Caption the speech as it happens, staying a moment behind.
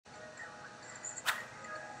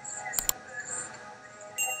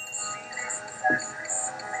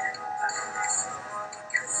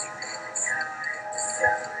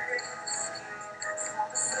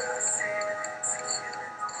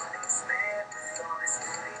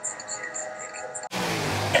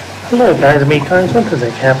Hello guys, me Santos,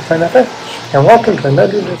 and welcome to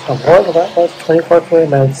another edition of World of Outlaws 24 career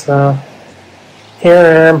mode. So here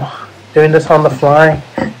I am doing this on the fly,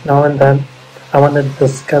 knowing that I want to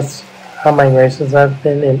discuss how my races have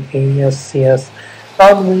been in ascs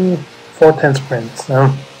probably 410 sprints.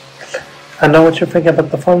 I know what you're thinking about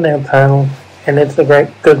the thumbnail title, and it's a great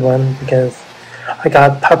good one because I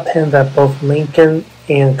got top 10s at both Lincoln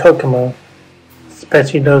and Kokomo,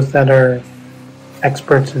 especially those that are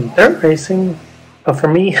experts in dirt racing. But for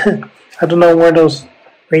me, I don't know where those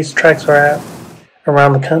racetracks are at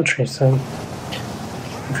around the country. So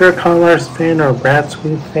if you're a Karlo fan or a Brad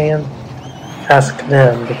Sweet fan, ask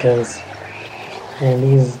them, because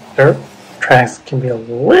these dirt tracks can be a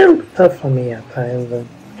little tough on me at times. But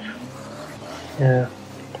yeah,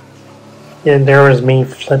 there was me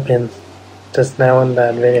flipping just now in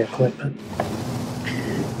that video clip. But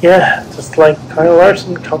yeah, just like Kyle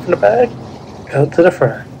Larson, come from the back, go to the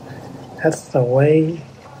front. That's the way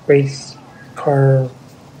race car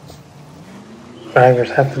drivers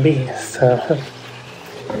have to be. So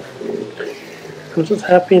I'm just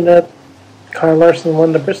happy that Kyle Larson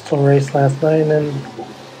won the Bristol race last night, and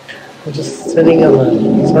I'm just sitting on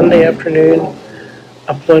a Sunday afternoon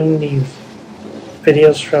uploading these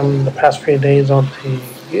videos from the past few days onto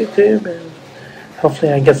YouTube, and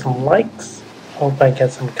hopefully I get some likes, hope I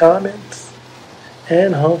get some comments,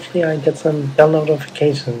 and hopefully I get some bell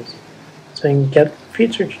notifications so I can get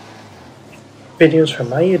future videos from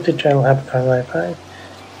my YouTube channel, Happy Car Life 5,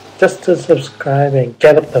 just to subscribe and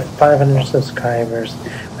get up to 500 subscribers,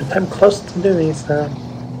 which I'm close to doing. So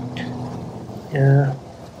yeah,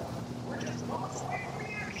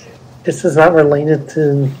 this is not related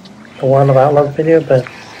to the World of Outlaws video, but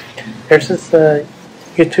there's this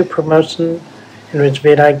YouTube promotion in which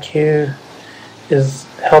vidIQ is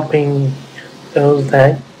helping those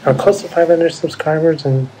that are close to 500 subscribers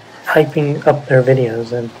and hyping up their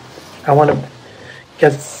videos, and I want to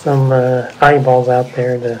get some eyeballs out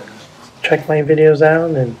there to check my videos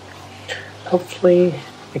out and hopefully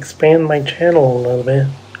expand my channel a little bit,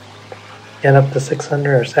 get up to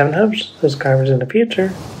 600 or 700 subscribers in the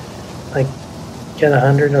future, like get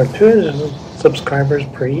 100 or 200 subscribers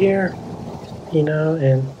per year,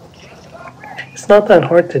 and it's not that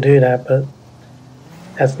hard to do that. But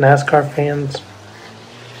as NASCAR fans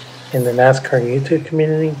in the NASCAR YouTube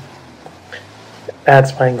community,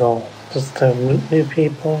 that's my goal, just to meet new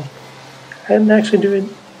people and actually do it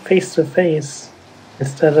face to face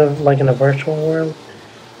instead of like in a virtual world.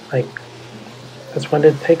 Like, that's what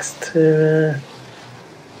it takes to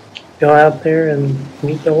go out there and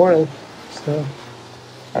meet the world. So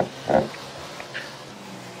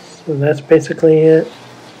that's basically it.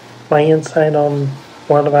 My insight on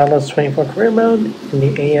World of Outlaws 24 career mode in the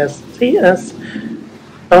ascs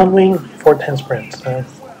on-wing 410 sprint. So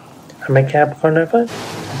I'm a Capricorn F5.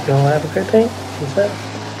 Hope you all have a great day. Peace out.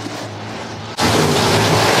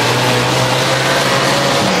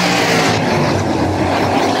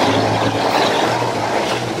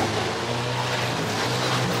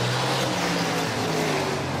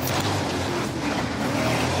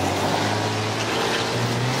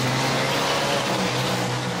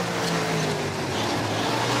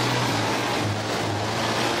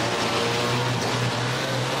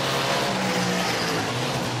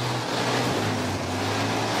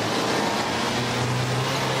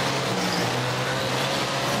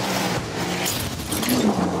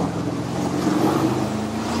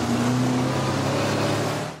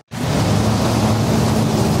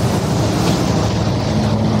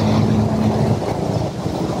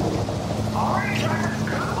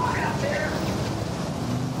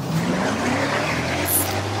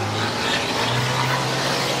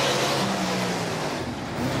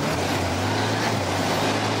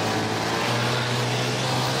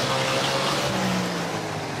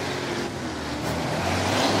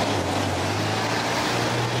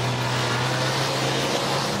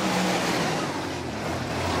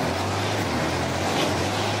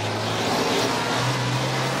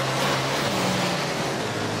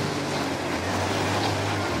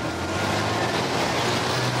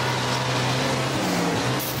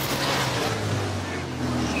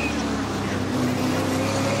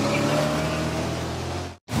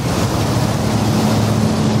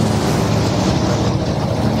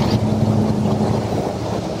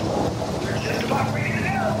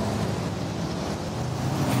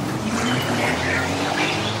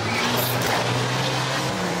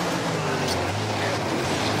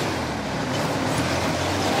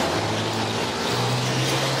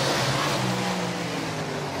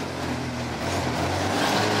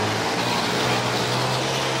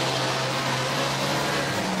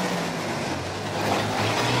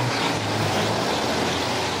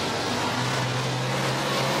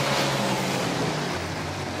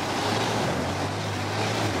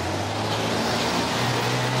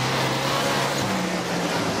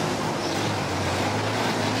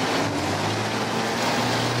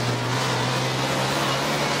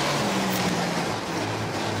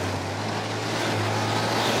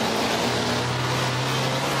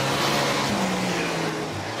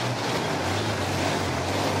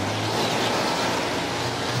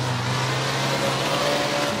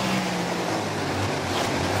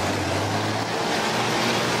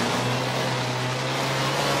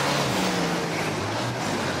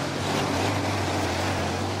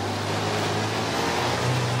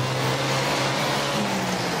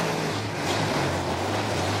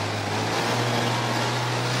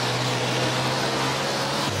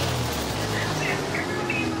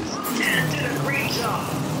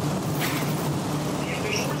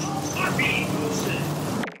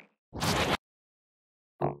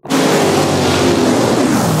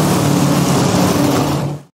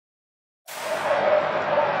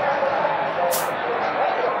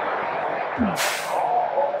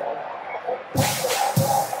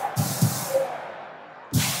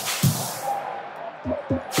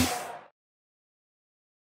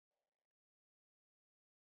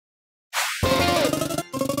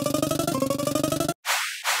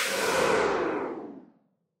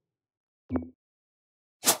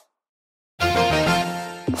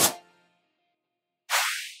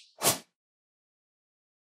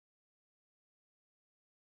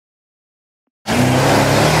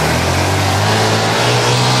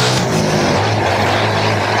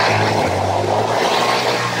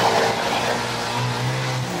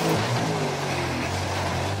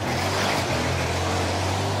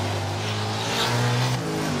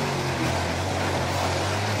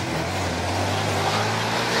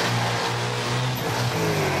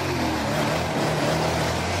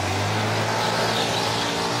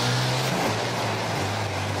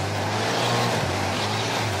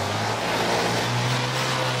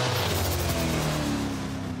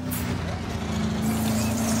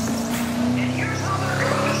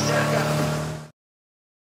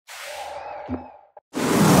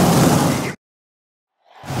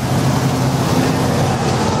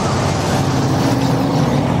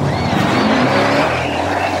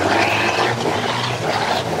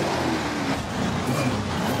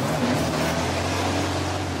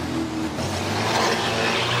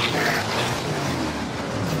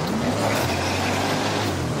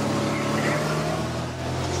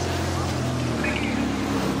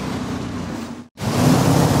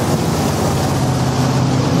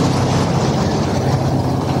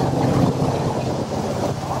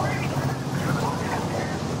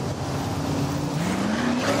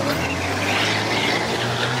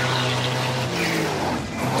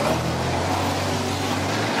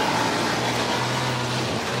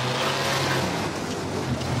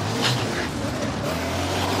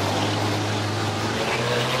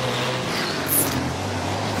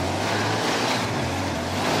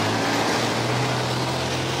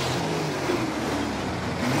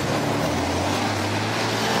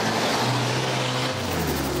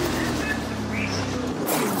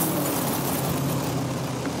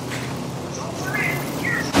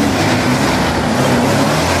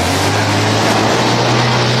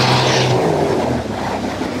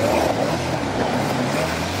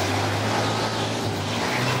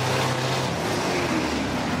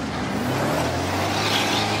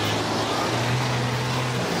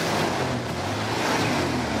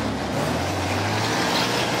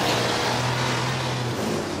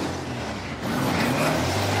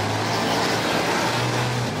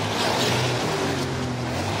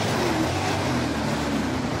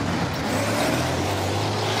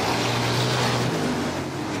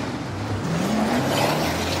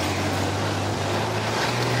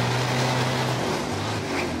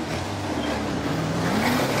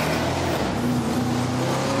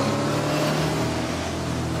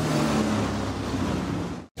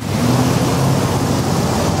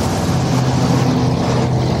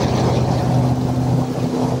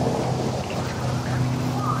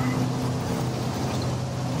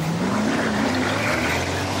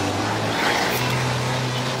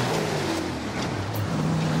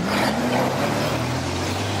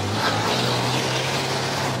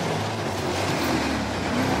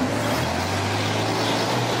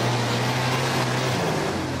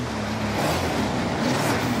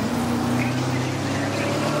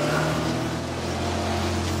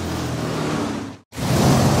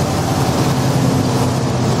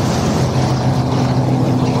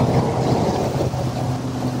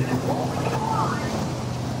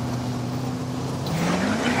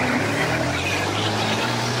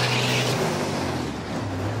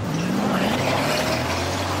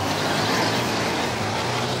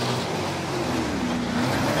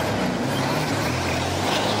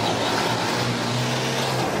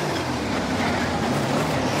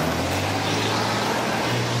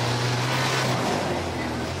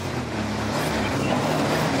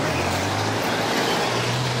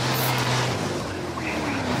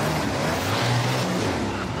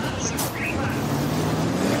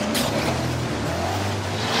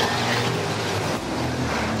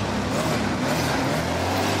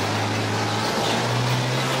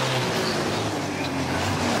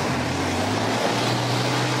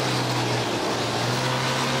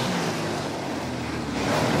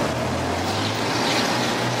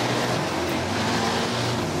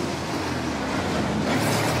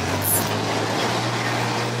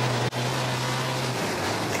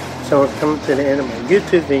 So we're coming to the end of my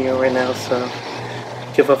YouTube video right now, so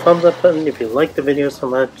give a thumbs up button if you like the video so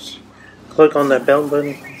much. Click on that bell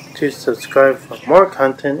button to subscribe for more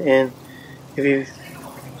content, and if you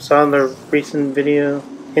saw the recent video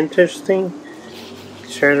interesting,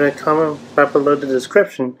 share the comment right below the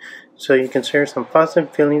description so you can share some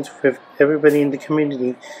positive feelings with everybody in the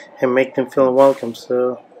community and make them feel welcome.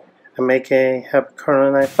 So I make a happy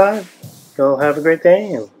Karlo 95. You'll have a great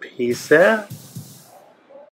day and peace out.